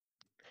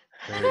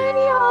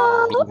Hey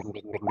y'all!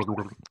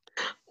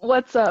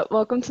 What's up?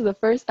 Welcome to the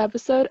first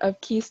episode of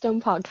Keystone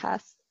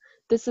Podcast.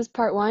 This is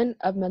part 1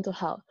 of mental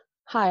health.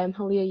 Hi, I'm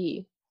Halia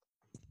Yee.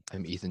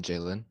 I'm Ethan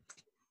Jalen.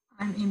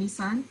 I'm Amy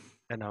Sun.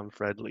 And I'm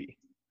Fred Lee.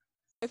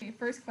 Okay,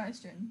 first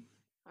question.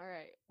 All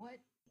right. What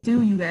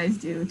do you guys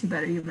do to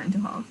better your mental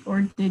health?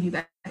 Or did you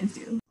guys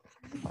do?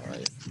 All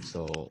right.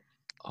 So,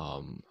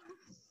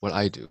 what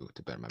I do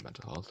to better my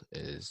mental health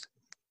is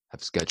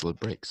have scheduled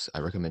breaks. I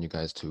recommend you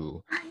guys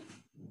to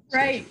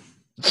Right.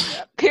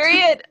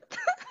 Period.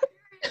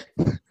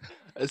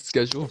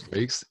 schedule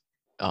breaks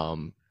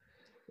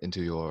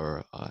into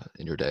your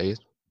in your day.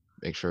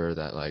 Make sure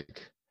that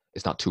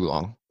it's not too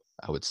long.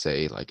 I would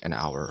say an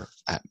hour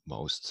at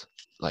most.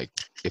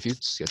 If you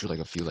schedule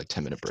a few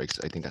 10-minute breaks,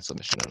 I think that's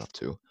sufficient enough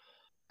too.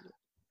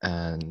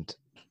 And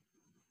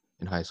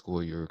in high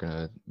school, you're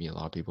gonna meet a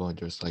lot of people and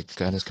just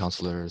guidance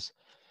counselors.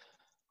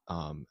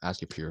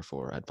 Ask your peer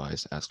for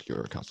advice. Ask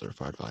your counselor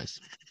for advice.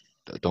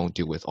 Don't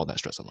deal with all that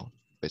stress alone,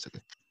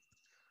 basically.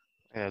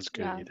 Yeah, that's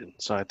good, Yeah. Ethan.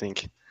 So I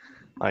think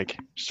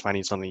just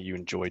finding something you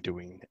enjoy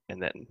doing,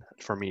 and then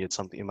for me it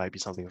might be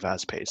something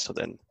fast paced, so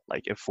then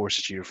it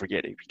forces you to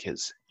forget it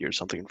because there's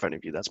something in front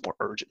of you that's more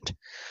urgent.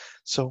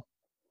 So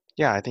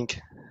yeah, I think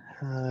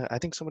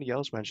somebody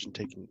else mentioned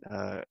taking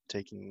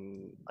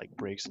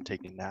breaks and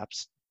taking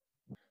naps.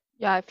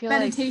 Yeah, I feel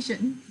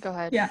Meditation. Go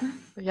ahead. Yeah.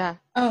 Yeah.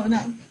 Oh,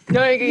 no.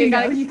 No, you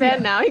gotta you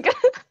expand go. now. You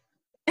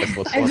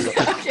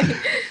Okay.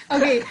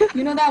 Okay.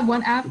 You know that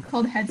one app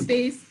called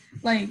Headspace?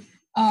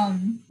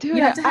 Dude,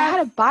 you have to I had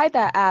to buy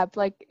that app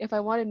if I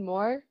wanted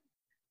more.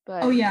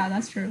 But Oh yeah,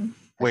 that's true.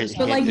 Wait,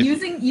 But if,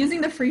 using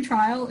the free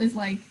trial is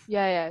if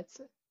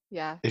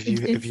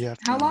you have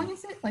how long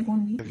is it?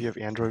 1 week? if you have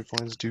Android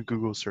phones, do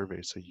Google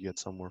survey so you get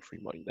some more free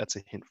money. That's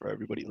a hint for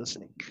everybody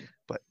listening.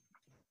 But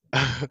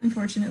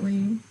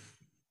Unfortunately.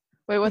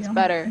 Wait, what's we don't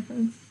better? have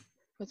iPhones.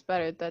 What's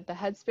better, the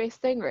Headspace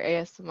thing or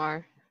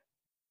ASMR?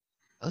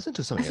 I listen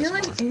to some I feel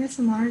like ASMR.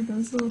 ASMR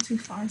goes a little too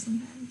far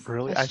sometimes.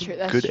 really, That's I think true,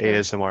 that's good true.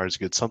 ASMR is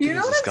good. Something You know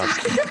is what I'm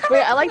disgusting. talking about?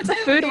 Wait, I like the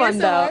What food type of one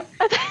though.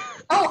 ASMR?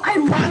 Oh, I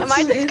love Am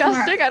I food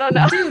disgusting? ASMR. I don't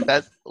know. Dude,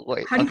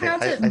 Wait, How do you okay,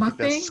 pronounce it? I think that's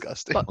Mukbang?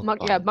 disgusting.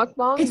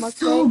 Mukbang. it's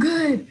so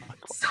good.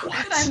 So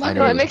What? good. I I love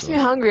know No, it. it makes me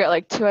hungry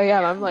at 2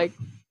 a.m. I'm like,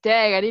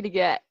 dang, I need to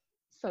get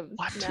some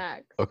What?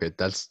 snacks. Okay,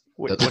 that's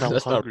Wait, that's, when I'm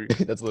that's not hungry,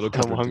 that's a little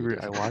when I'm hungry,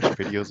 I counterintuitive. watch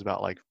videos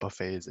about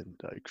buffets and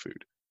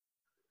food.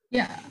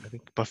 Yeah. I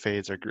think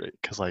buffets are great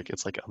because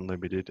it's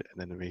unlimited, and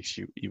then it makes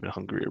you even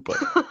hungrier. But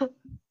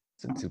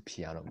Listen to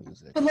piano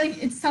music. But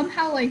it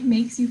somehow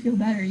makes you feel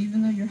better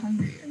even though you're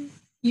hungry.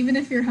 Even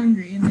if you're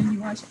hungry and then you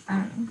watch it.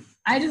 I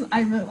don't know.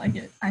 I really like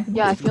it. I think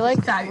Yeah, I it's feel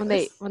like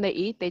fabulous. when they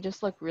eat, they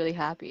just look really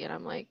happy, and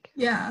I'm like,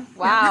 Yeah.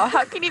 wow, Yeah.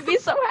 how can you be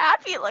so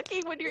happy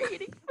looking when you're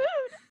eating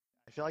food?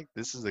 I feel like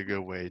this is a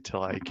good way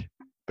to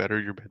better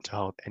your mental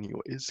health,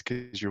 anyways,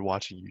 because you're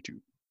watching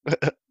YouTube.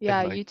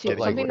 Yeah, And, YouTube, getting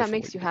something away that from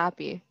makes what you do.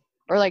 happy,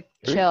 or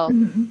chill.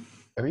 Mhm.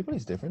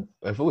 Everybody's different.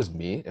 If it was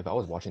me, if I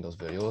was watching those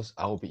videos,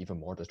 I would be even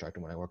more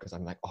distracted when I work because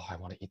I'm like, oh, I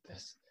want to eat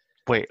this.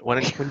 Wait,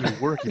 when you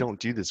work, you don't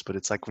do this, but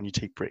it's when you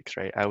take breaks,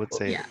 right? I would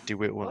say Yeah.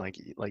 do it when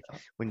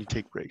when you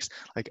take breaks.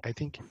 I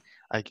think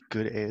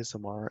good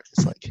ASMR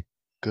is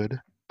good,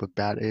 but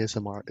bad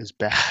ASMR is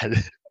bad.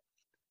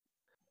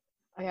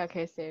 Oh, yeah,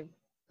 okay, same.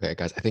 Okay,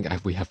 guys, I think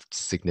we have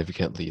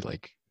significantly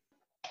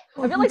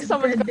I feel like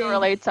someone's gonna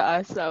relate to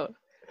us, so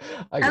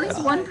At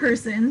least one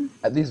person.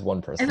 At least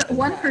one person. If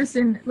one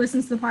person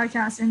listens to the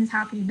podcast and is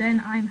happy,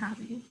 then I'm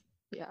happy.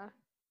 yeah.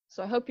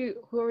 So I hope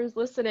whoever's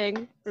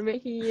listening, we're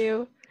making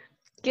you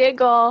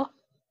giggle.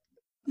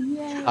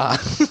 Yeah.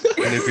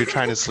 And if you're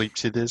trying to sleep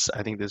to this,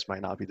 I think this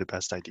might not be the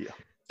best idea.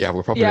 Yeah,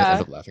 we're probably gonna Yeah.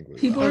 end up laughing really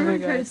People loud. Oh my are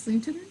trying to God.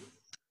 sleep to this?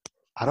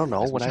 I don't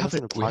know. Guys, When I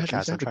listen to we should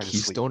podcasts, I'm have the trying to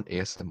sleep. Keystone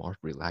ASMR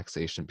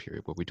relaxation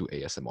period where we do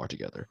ASMR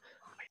together.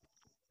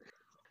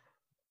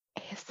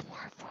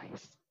 ASMR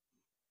voice.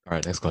 All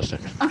right, next question.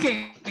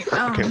 Okay.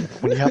 Okay,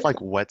 when you have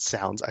wet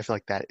sounds, I feel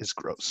like that is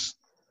gross.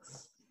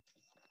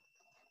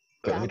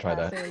 Wait, let me try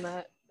that. passing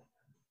that.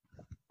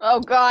 Oh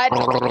God.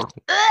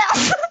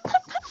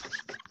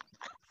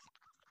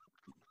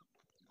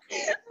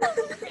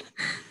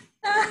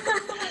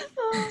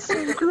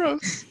 So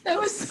gross. That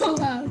was so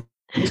loud.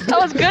 That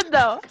was good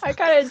though. I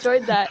kind of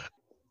enjoyed that.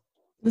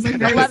 It was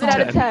very 11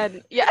 out of solid.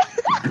 10. Yeah.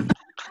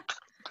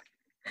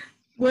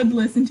 Would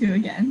listen to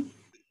again.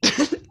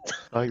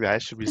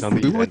 That should be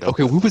something. We you would end up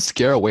we would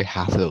scare away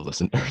half of the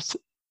listeners.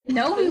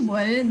 No, we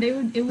wouldn't. They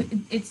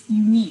would. It's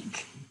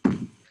unique.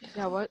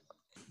 Yeah. What?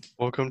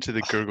 Welcome to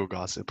the Gurgle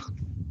Gossip.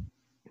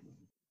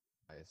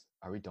 Guys,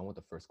 are we done with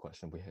the first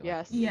question? We have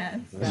Yes. Yes.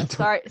 Yeah.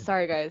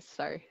 Sorry, guys.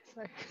 Sorry.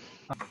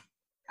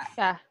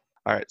 Yeah.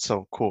 All right,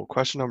 so cool.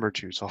 Question number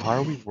 2. So how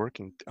are we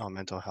working on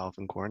mental health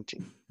in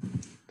quarantine?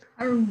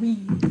 How are we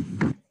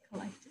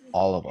collective?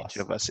 all of us.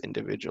 Each of us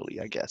individually,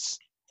 I guess.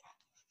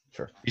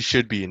 Sure. You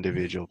should be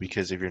individual,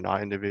 because if you're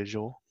not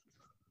individual,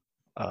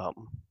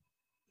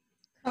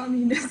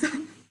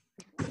 Communism.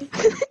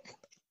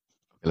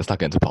 Let's not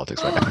get into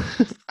politics right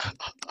now.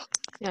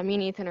 Yeah, me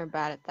and Ethan are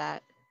bad at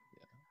that.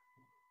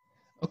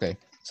 Okay,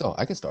 so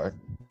I can start.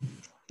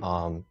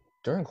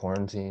 During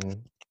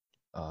quarantine,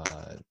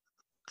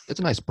 it's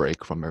a nice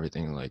break from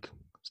everything, like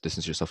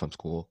distance yourself from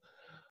school,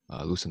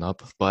 loosen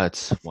up.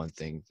 But one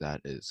thing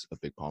that is a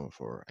big problem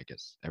for, I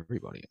guess,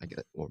 everybody,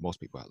 or most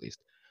people at least,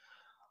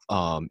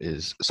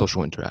 is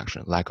social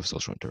interaction, lack of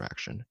social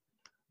interaction.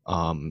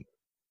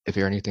 If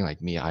you're anything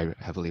like me, I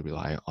heavily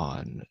rely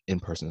on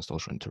in-person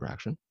social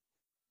interaction,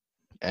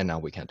 and now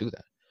we can't do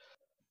that.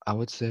 I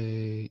would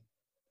say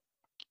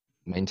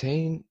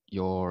maintain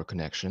your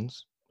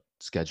connections,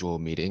 schedule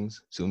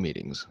meetings, Zoom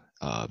meetings,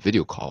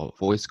 video call,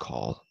 voice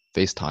call,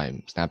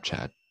 FaceTime,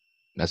 Snapchat,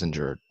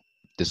 Messenger,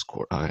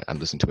 Discord. I'm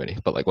listening to many,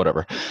 but like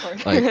whatever.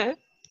 Like,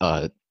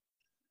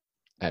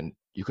 and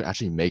you could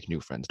actually make new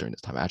friends during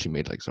this time. I actually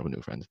made like several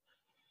new friends.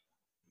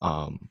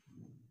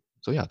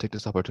 So yeah, take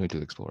this opportunity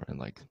to explore and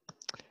like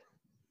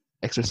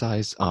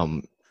exercise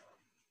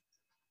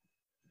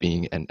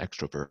being an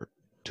extrovert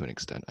to an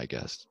extent, I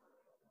guess.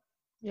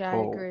 Yeah, I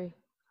Oh, agree.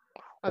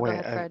 Oh, go wait,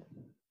 ahead, Fred.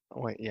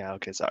 wait, yeah,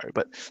 okay, sorry.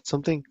 But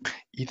something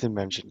Ethan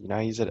mentioned,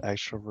 he said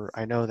extrovert.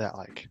 I know that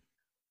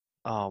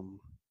um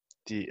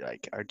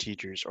our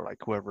teachers or like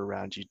whoever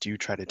around you do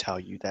try to tell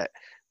you that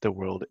the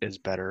world is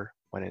better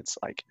when it's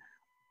like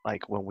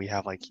when we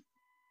have like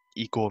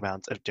equal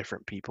amounts of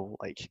different people,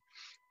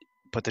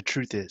 but the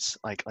truth is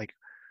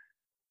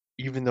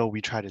even though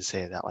we try to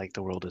say that like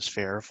the world is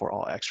fair for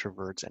all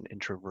extroverts and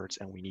introverts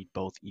and we need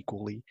both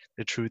equally,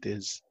 the truth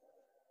is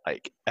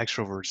like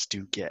extroverts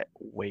do get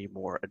way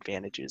more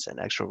advantages and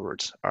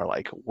extroverts are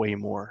like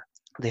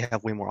they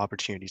have way more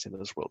opportunities in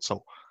this world.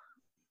 So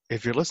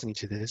if you're listening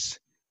to this,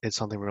 it's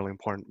something really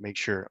important. Make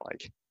sure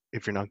like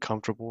if you're not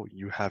comfortable,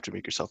 you have to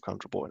make yourself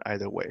comfortable in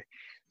either way.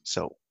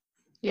 So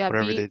Yeah,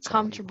 whatever be they tell you,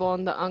 comfortable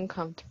in the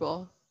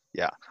uncomfortable.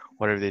 yeah,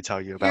 whatever they tell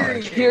you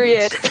about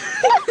Period. extroverts.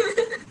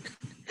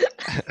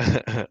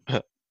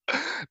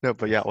 No,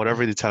 but yeah,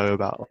 whatever they tell you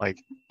about like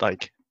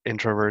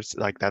introverts,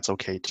 like that's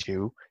okay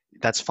too.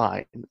 That's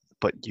fine,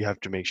 but you have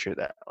to make sure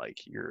that like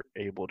you're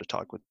able to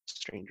talk with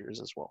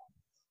strangers as well.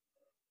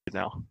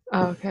 Now,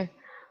 Oh, okay.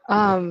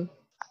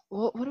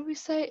 What do we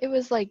say? It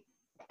was like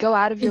go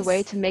out of your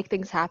way It's to make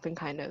things happen,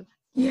 kind of.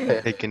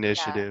 yeah. take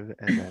initiative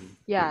and then meet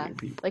Yeah. new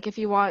people. Like if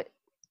you want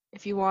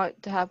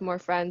to have more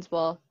friends,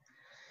 well,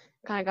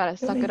 kind of gotta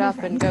Go suck make it more up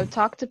and friends. go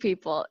talk to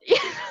people,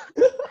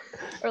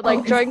 or like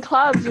Oh, join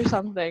clubs or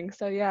something.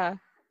 So yeah.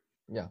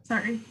 Yeah,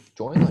 Sorry.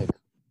 join like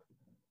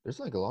there's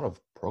like a lot of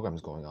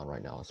programs going on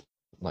right now. It's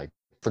like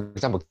for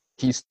example,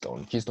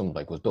 Keystone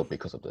like was built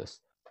because of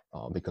this,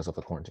 because of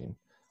the quarantine.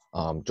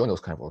 Join those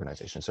kind of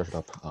organizations. Search it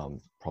up.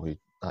 Probably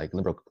like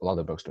Lynbrook, a lot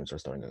of the Lynbrook students are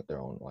starting their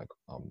own like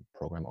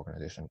program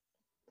organization.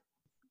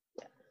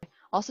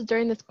 Also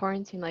during this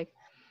quarantine, like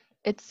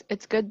it's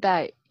good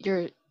that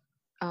you're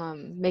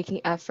making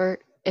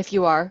effort. If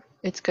you are,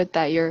 it's good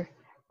that you're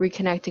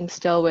reconnecting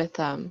still with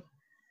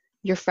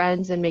your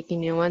friends and making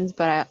new ones.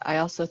 But I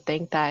also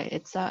think that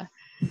it's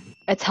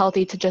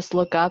healthy to just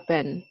look up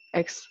and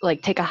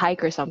like take a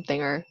hike or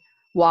something, or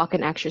walk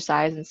and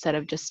exercise instead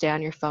of just stay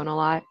on your phone a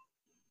lot.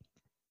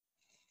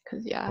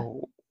 Cause yeah.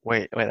 Oh,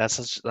 wait,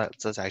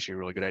 that's actually a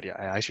really good idea.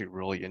 I actually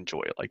really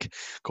enjoy like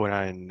going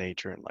out in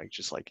nature and like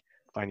just like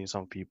finding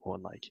some people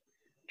and like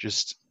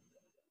just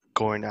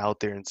going out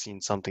there and seeing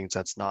something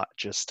that's not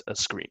just a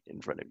screen in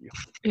front of you.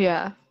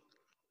 Yeah.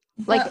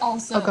 But Like,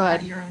 also go ahead.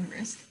 at your own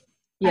risk. At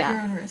Yeah.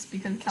 your own risk,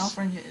 because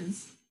California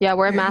is Yeah,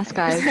 wear a very mask,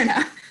 dangerous guys. right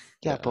now.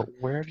 Yeah, Yeah. but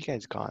where have you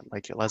guys gone?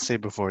 Like, let's say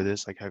before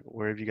this, like,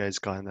 where have you guys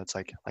gone that's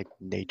like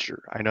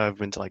nature? I know I've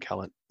been to like a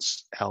lot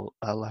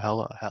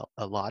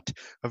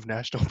of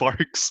national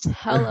parks.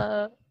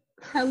 Hella.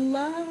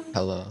 Hello.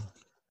 Hella.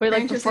 Wait,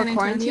 like Rancho before San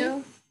quarantine?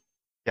 Antonio.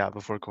 Yeah,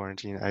 before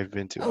quarantine, I've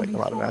been to Oh, like a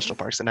lot of before. national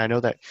parks, and I know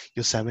that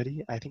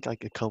Yosemite. I think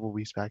like a couple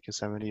weeks back,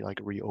 Yosemite like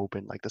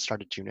reopened like the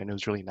start of June, and it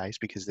was really nice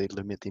because they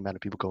limit the amount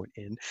of people going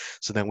in.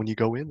 So then when you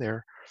go in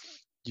there,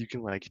 you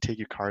can like take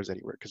your cars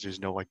anywhere because there's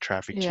no like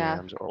traffic Yeah.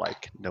 jams or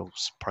like no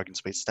parking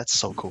spaces. That's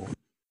so cool.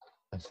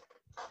 Nice.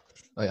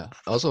 Oh yeah.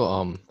 Also,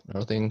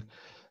 another thing,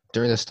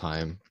 during this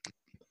time,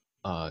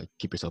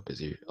 keep yourself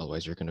busy.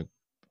 Otherwise, you're gonna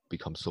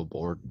become so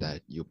bored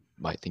that you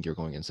might think you're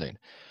going insane.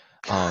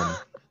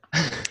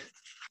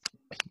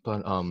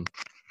 But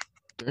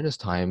during this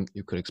time,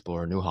 you could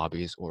explore new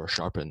hobbies or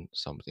sharpen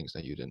some things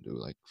that you didn't do.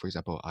 Like for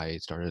example, I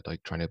started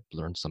like trying to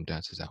learn some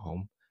dances at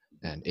home,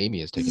 and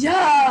Amy is taking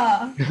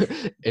Yeah.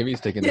 Amy's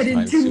taking Get this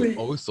time into to it.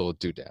 also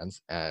do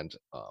dance and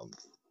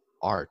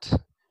art.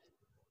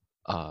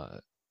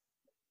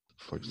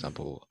 For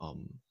example,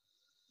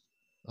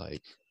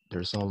 like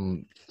there's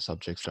some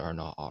subjects that are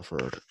not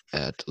offered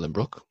at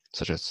Lynbrook,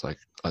 such as like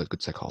a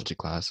good psychology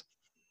class.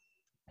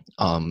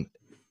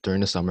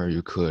 During the summer,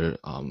 you could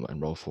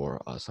enroll for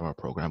a summer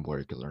program where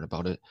you could learn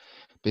about it.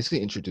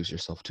 Basically, introduce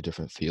yourself to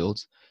different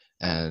fields,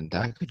 and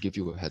that could give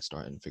you a head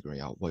start in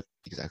figuring out what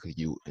exactly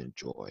you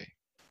enjoy.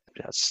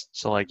 Yes.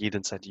 So like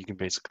Ethan said, you can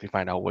basically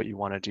find out what you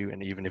want to do,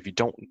 and even if you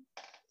don't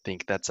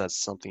think that's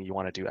something you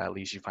want to do, at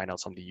least you find out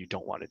something you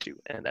don't want to do,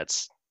 and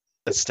that's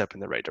a step in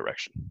the right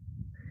direction.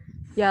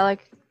 Yeah,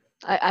 like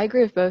I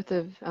agree with both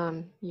of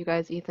you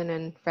guys, Ethan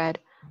and Fred.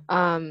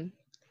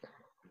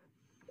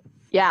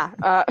 Yeah.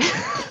 I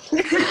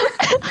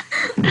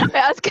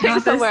was getting Got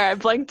this. somewhere. I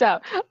blanked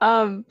out.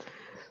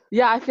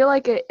 Yeah, I feel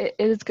like it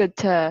is good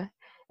to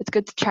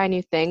try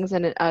new things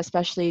and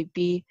especially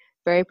be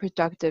very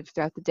productive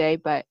throughout the day.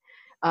 But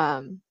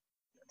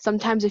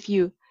sometimes if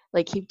you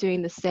like keep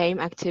doing the same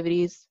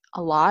activities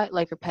a lot,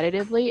 like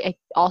repetitively, it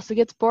also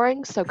gets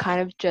boring. So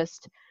kind of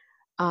just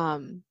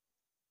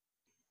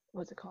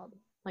what's it called?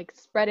 Like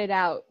spread it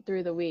out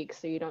through the week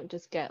so you don't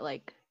just get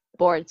like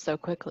bored so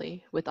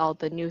quickly with all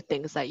the new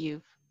things that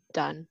you've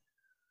done.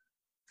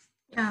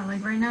 Yeah,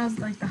 like right now is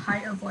like the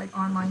height of like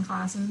online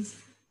classes.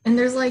 And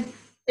there's like,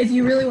 if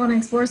you really want to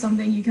explore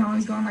something, you can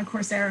always go on like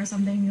Coursera or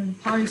something. You'll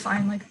probably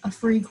find like a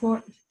free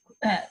course,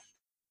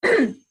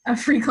 a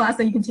free class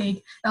that you can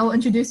take that will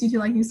introduce you to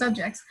like new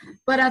subjects.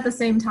 But at the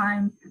same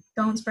time,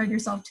 don't spread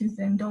yourself too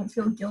thin. Don't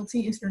feel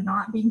guilty if you're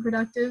not being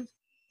productive,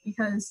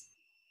 because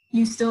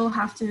you still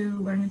have to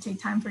learn to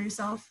take time for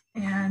yourself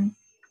and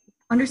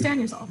understand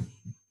yourself.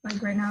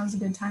 Like right now is a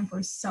good time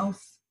for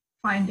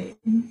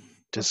self-finding.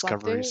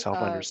 Discovery, Reflecting,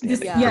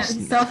 self-understanding. yeah.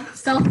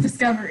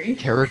 Self-discovery.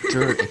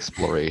 Character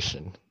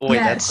exploration. Wait,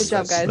 Yes. Good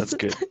job, guys. That's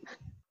good.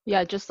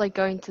 Yeah, just like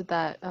going to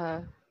that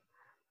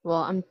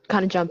well, I'm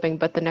kind of jumping,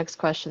 but the next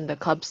question, the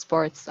club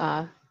sports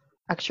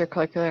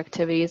extracurricular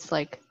activities,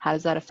 like how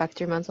does that affect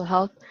your mental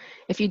health?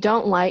 If you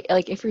don't like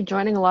if you're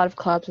joining a lot of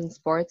clubs and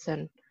sports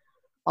and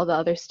all the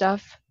other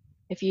stuff,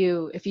 if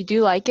you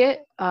do like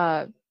it,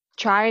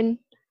 try and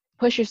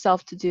push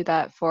yourself to do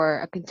that for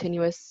a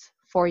continuous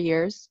 4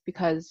 years,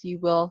 because you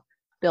will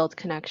build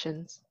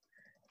connections.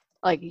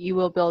 Like you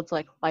will build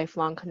like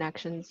lifelong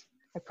connections.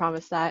 I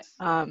promise that.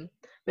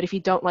 But if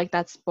you don't like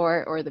that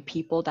sport or the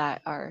people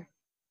that are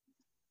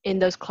in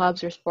those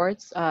clubs or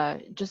sports,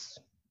 just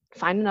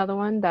find another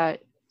one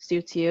that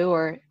suits you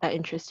or that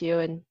interests you,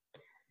 and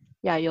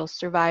yeah, you'll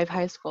survive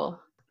high school.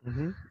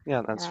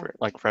 Yeah, that's Yeah. right.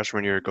 Like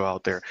freshman year, go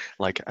out there.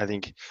 Like I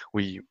think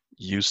we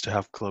used to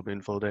have club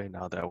info day.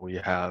 Now that we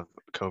have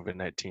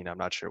COVID-19, I'm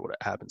not sure what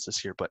happens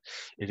this year, but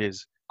it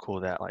is cool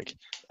that like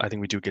I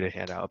think we do get a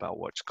handout about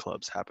which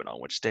clubs happen on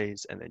which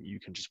days, and then you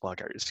can just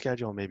block out your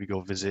schedule and maybe go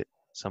visit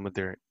some of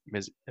their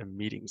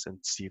meetings and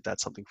see if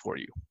that's something for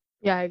you.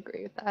 Yeah, I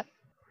agree with that.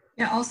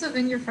 Yeah, also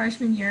in your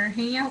freshman year,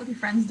 hanging out with your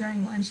friends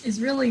during lunch is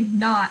really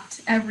not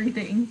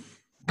everything.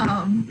 Like Yeah,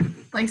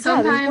 there's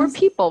more sometimes,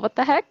 people. What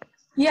the heck?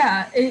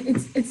 yeah,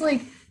 it's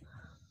like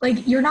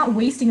you're not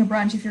wasting a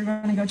brunch if you're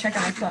going to go check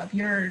out a club.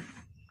 You're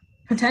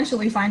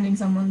potentially finding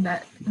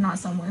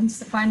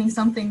finding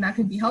something that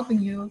could be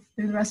helping you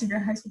through the rest of your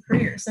high school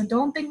career. So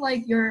don't think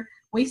like you're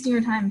wasting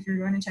your time if you're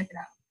going to check it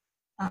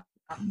out.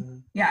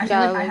 Yeah, I feel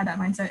Yeah, like I had that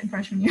mindset in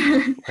freshman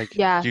year. Like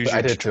Yeah. use I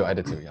your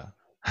did too.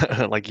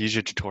 Yeah. like use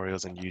your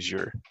tutorials and use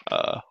your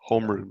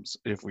homerooms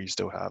if we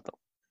still have them.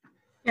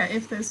 Yeah,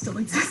 if those still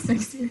exist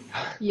next year.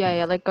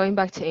 Yeah, like going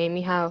back to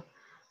Amy, how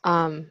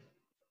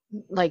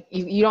like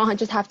you don't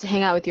just have to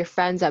hang out with your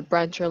friends at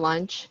brunch or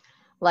lunch.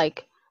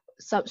 Like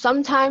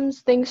sometimes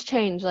things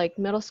change. Like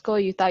middle school,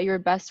 you thought you were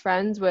best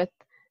friends with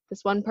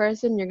this one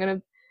person, you're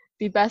gonna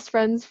be best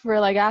friends for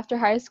like after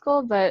high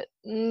school, but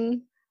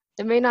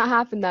it may not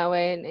happen that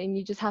way, and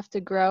you just have to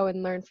grow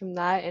and learn from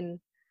that and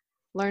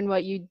learn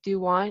what you do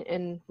want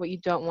and what you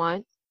don't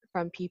want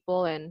from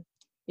people. And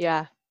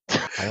yeah.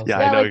 Yeah,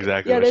 I know like,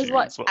 exactly yeah, what there's you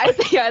what mean as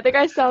well. I think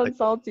I sound Like,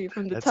 salty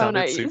from the That tone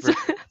I sounded use.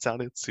 super. It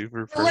sounded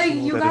super But, like,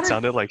 personal. you That gotta- it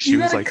sounded like she You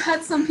was gotta like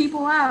cut some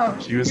people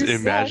out. she was You're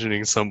sad.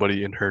 imagining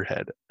somebody in her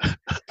head. I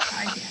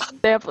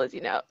can't. Samples,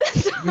 you know.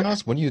 To be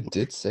honest, when you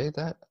did say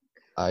that,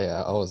 I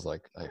was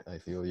like, I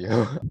feel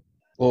you.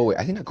 Oh wait,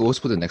 I think that goes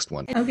for the next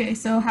one. Okay,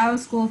 so how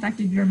has school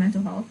affected your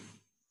mental health?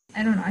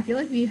 I don't know. I feel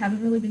like we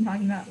haven't really been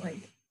talking about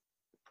like.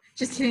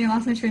 Just kidding. I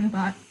lost my train of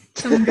thought.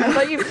 Someone go. I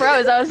thought you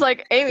froze. I was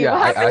like, Amy, Yeah,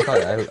 what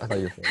happened? I thought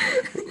you were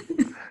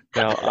saying.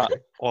 Now,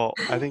 well,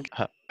 I think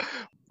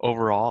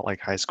overall,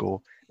 like high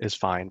school is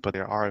fine, but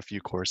there are a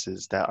few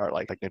courses that are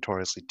like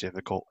notoriously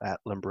difficult at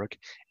Limbrook,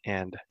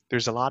 and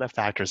there's a lot of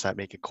factors that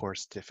make a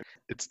course difficult.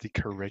 It's the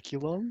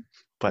curriculum,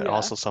 but Yeah.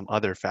 also some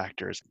other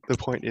factors. The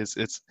point is,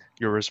 it's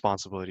your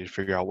responsibility to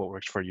figure out what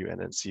works for you, and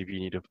then see if you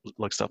need to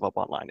look stuff up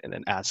online, and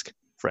then ask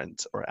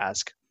friends or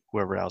ask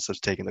whoever else has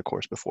taken the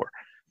course before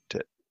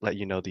to let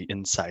you know the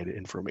inside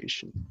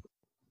information.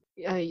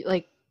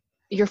 Like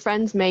your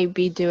friends may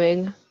be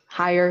doing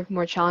higher,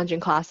 more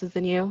challenging classes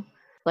than you,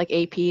 like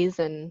APs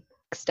and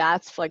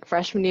stats for like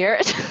freshman year.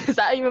 Is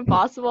that even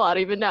possible? I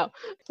don't even know.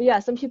 But yeah,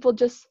 some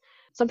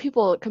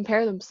people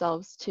compare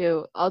themselves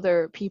to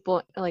other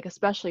people, like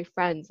especially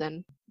friends,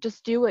 and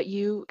just do what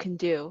you can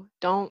do.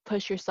 Don't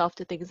push yourself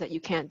to things that you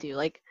can't do.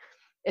 Like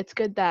it's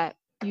good that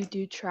you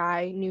do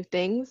try new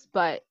things,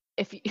 but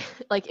if you,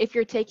 if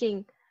you're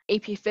taking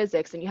AP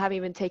physics and you haven't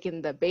even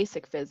taken the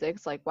basic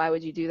physics, like why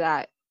would you do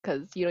that?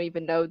 Because you don't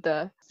even know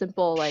the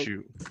simple like.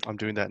 Shoot, I'm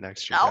doing that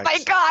next year. Oh my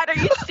guys. God, are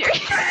you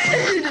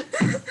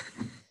serious?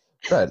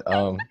 Fred,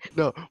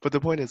 No, but the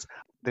point is,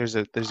 there's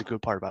a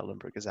good part about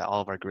Limbrook is that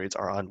all of our grades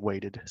are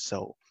unweighted,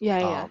 so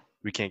Yeah.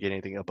 we can't get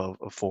anything above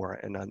a 4,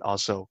 and then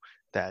also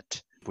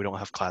that we don't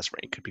have class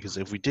rank, because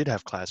if we did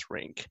have class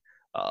rank,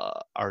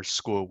 our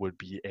school would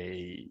be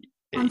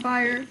On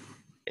fire.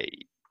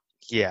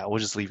 Yeah, we'll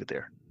just leave it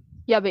there.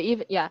 Yeah, but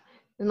even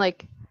and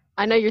like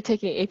I know you're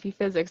taking AP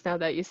Physics now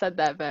that you said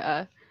that,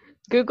 but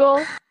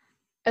Google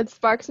and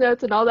Sparks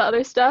Notes and all the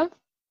other stuff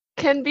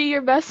can be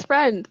your best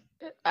friend.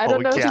 I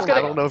don't know if yeah, he's gonna.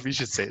 I don't know if you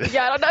should say that.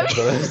 Yeah, I don't know.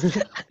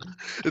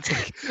 It's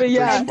like, But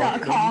yeah,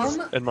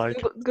 Sparknotes and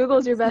like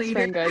Google's your best Later.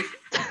 friend, guys.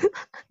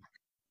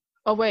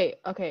 Oh wait,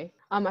 okay.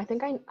 I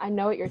think I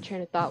know what your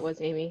train of thought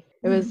was, Amy.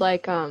 It was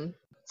like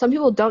some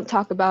people don't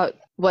talk about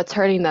what's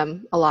hurting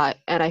them a lot,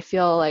 and I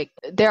feel like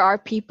there are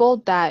people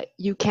that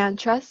you can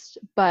trust,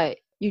 but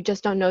you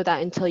just don't know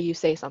that until you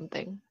say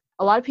something.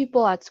 A lot of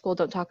people at school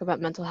don't talk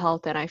about mental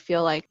health, and I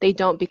feel like they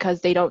don't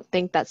because they don't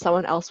think that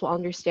someone else will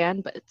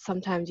understand, but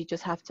sometimes you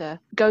just have to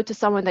go to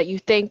someone that you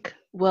think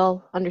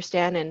will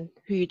understand and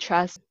who you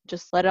trust.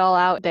 Just let it all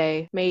out.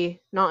 They may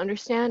not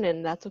understand,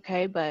 and that's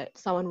okay, but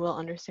someone will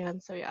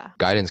understand. So yeah.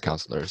 Guidance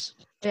counselors.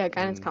 Yeah,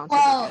 guidance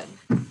counselors are Well,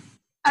 good.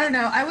 I don't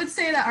know. I would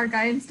say that our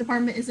guidance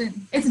department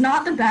it's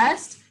not the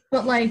best,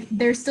 but like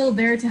they're still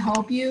there to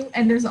help you.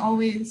 And there's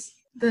always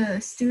the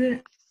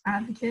student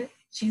advocate.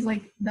 She's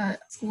like the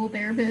school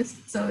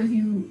therapist. So if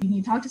you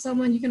need to talk to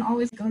someone, you can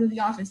always go to the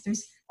office.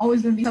 There's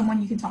always going to be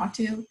someone you can talk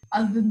to.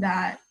 Other than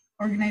that,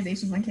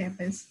 organizations on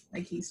campus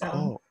like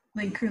Keystone,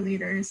 like crew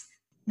leaders,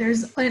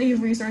 there's plenty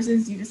of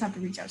resources. You just have to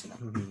reach out to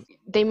them.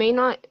 They may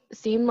not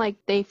seem like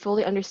they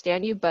fully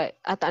understand you, but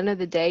at the end of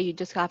the day, you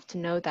just have to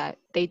know that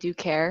they do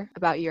care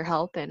about your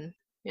health. And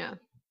yeah.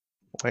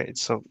 Wait,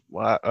 so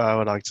what I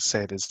would like to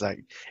say is that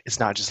it's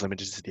not just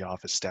limited to the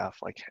office staff,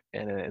 like,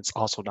 and it's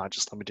also not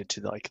just limited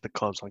to like the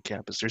clubs on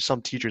campus. There's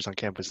some teachers on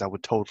campus that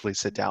would totally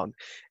sit down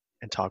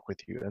and talk with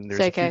you, and there's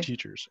a few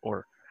teachers,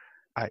 or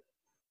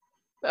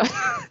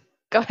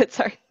Go ahead,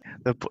 sorry.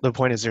 the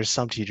point is there's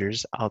some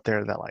teachers out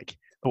there that like,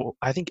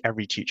 I think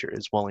every teacher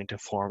is willing to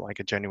form like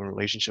a genuine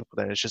relationship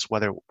with it. It's just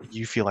whether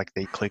you feel like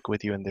they click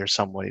with you and there's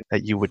somebody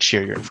that you would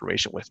share your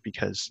information with,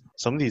 because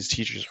some of these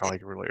teachers are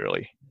like really,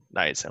 really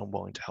nice and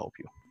willing to help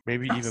you.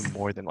 Maybe even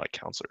more than like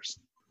counselors.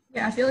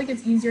 Yeah, I feel like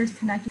it's easier to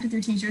connect with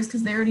your teachers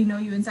because they already know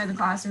you inside the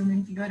classroom.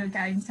 And if you go to a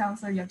guidance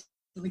counselor, you have to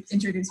like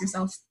introduce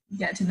yourself,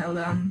 get to know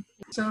them.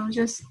 So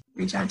just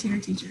reach out to your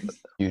teachers.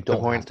 You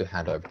don't have to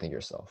handle everything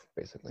yourself,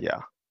 basically.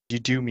 Yeah. You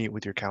do meet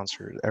with your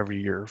counselor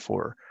every year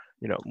for,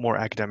 you know, more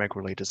academic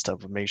related stuff,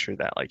 but make sure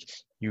that like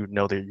you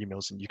know their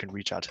emails and you can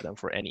reach out to them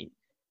for any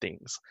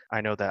things.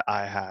 I know that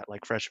I had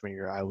like freshman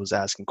year, I was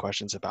asking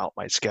questions about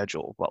my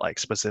schedule, but like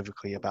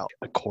specifically about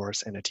a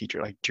course and a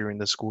teacher, like during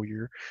the school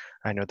year.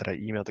 I know that I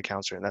emailed the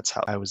counselor, and that's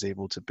how I was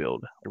able to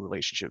build a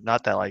relationship.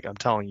 Not that like I'm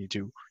telling you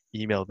to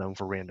email them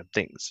for random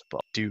things,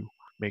 but do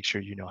make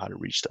sure you know how to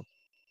reach them.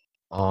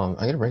 I'm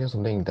gonna bring up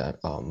something that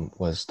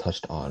was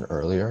touched on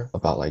earlier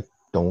about like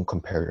don't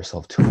compare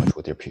yourself too much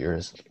with your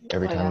peers.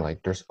 Every time,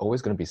 like there's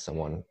always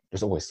someone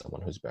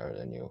who's better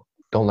than you.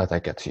 Don't let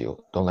that get to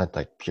you. Don't let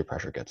like peer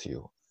pressure get to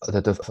you.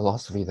 The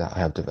philosophy that I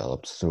have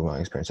developed through my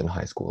experience in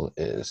high school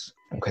is,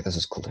 okay, this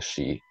is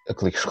cliche.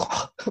 Cliche?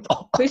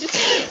 Oh,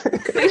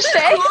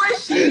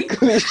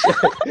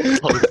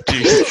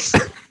 Jesus.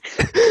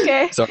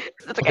 Okay. So,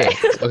 That's okay.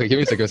 Okay, give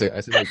me a second. I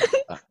said like,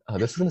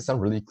 this is gonna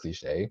sound really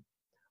cliche,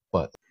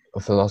 but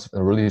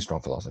a really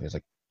strong philosophy is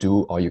like,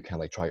 do all you can,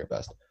 like try your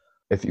best.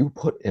 If you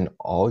put in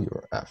all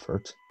your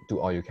effort, do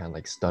all you can,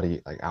 like study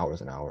like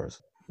hours and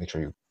hours, make sure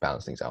you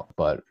balance things out.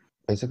 But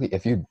basically,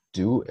 if you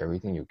do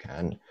everything you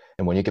can,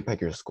 and when you get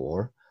back your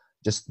score,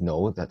 just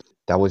know that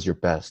that was your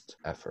best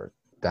effort.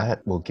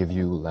 That will give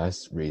you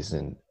less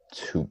reason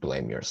to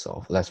blame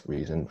yourself, less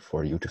reason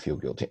for you to feel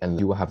guilty, and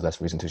you will have less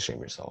reason to shame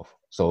yourself.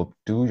 So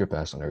do your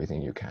best on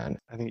everything you can.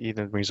 I think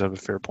Ethan brings up a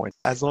fair point.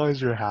 As long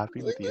as you're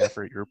happy with the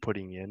effort you're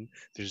putting in,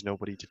 there's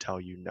nobody to tell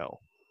you no.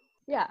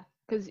 Yeah,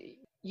 because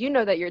you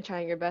know that you're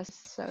trying your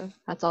best, so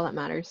that's all that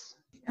matters.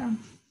 Yeah.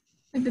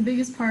 Like the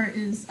biggest part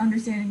is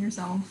understanding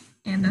yourself,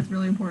 and that's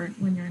really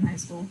important when you're in high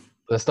school.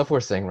 The stuff we're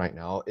saying right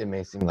now, it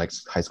may seem like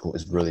high school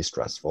is really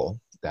stressful,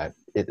 that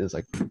it is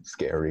like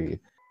scary.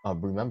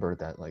 Remember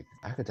that like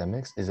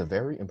academics is a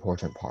very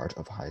important part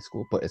of high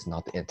school, but it's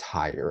not the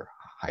entire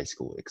high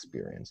school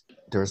experience.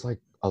 There's like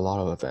a lot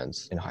of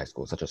events in high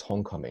school, such as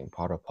homecoming,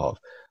 Potter Puff,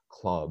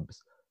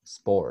 clubs,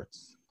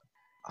 sports.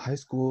 High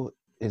school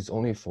is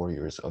only 4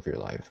 years of your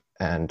life,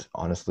 and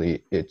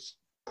honestly, it's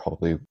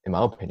probably, in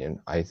my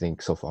opinion, I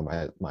think so far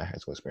my high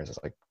school experience is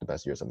like the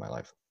best years of my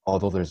life.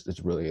 Although it's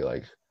really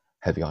like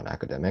heavy on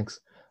academics,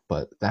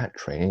 but that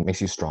training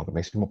makes you stronger,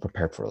 makes you more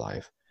prepared for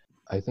life.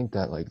 I think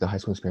that like the high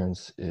school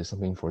experience is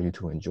something for you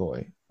to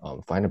enjoy.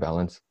 Find a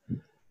balance.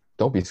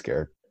 Don't be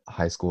scared.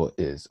 High school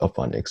is a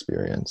fun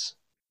experience.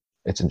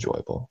 It's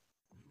enjoyable.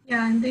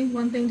 Yeah, I think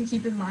one thing to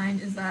keep in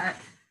mind is that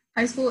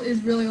high school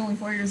is really only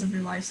 4 years of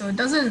your life, so it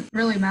doesn't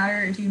really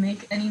matter if you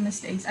make any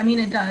mistakes. I mean,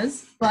 it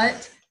does,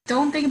 but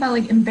don't think about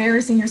like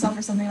embarrassing yourself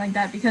or something like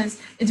that, because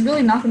it's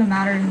really not going to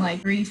matter in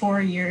like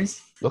 3-4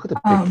 years. Look at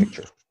the big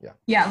picture.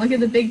 Yeah, look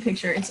at the big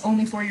picture. It's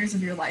only 4 years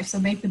of your life, so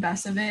make the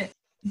best of it.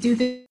 Do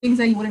things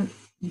that you wouldn't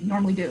you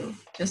normally do,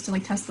 just to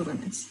like test the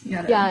limits. You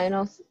gotta,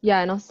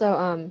 and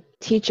also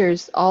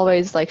teachers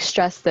always like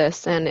stress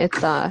this, and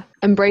it's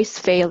embrace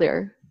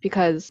failure,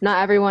 because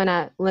not everyone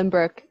at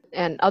Lynbrook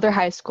and other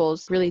high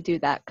schools really do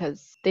that,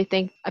 because they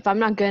think if I'm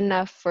not good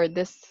enough for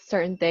this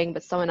certain thing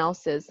but someone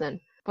else is, then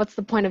what's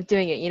the point of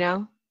doing it, you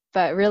know?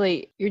 But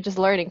really, you're just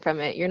learning from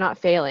it. You're not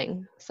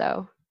failing.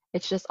 So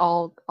it's just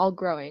all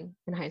growing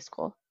in high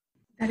school.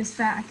 That is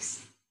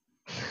facts.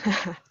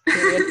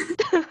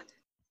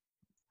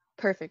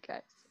 Perfect,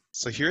 guys.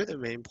 So here are the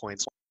main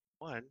points.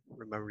 1,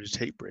 remember to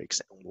take breaks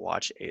and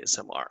watch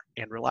ASMR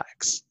and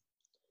relax.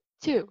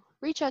 2,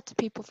 reach out to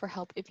people for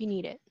help if you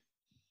need it.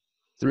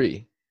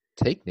 3,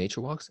 take nature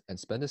walks and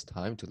spend this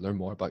time to learn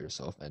more about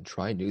yourself and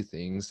try new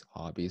things,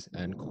 hobbies,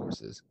 and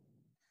courses.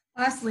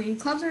 Lastly,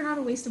 clubs are not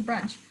a waste of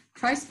brunch.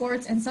 Try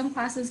sports, and some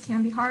classes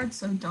can be hard,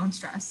 so don't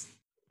stress.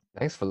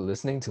 Thanks for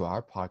listening to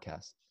our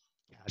podcast.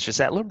 It's just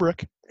at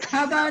Lynbrook.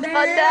 How about it?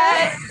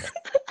 that.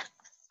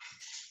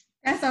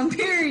 That's on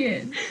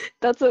period.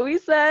 That's what we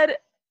said.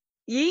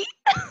 Yeet.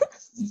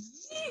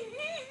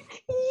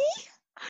 Yee.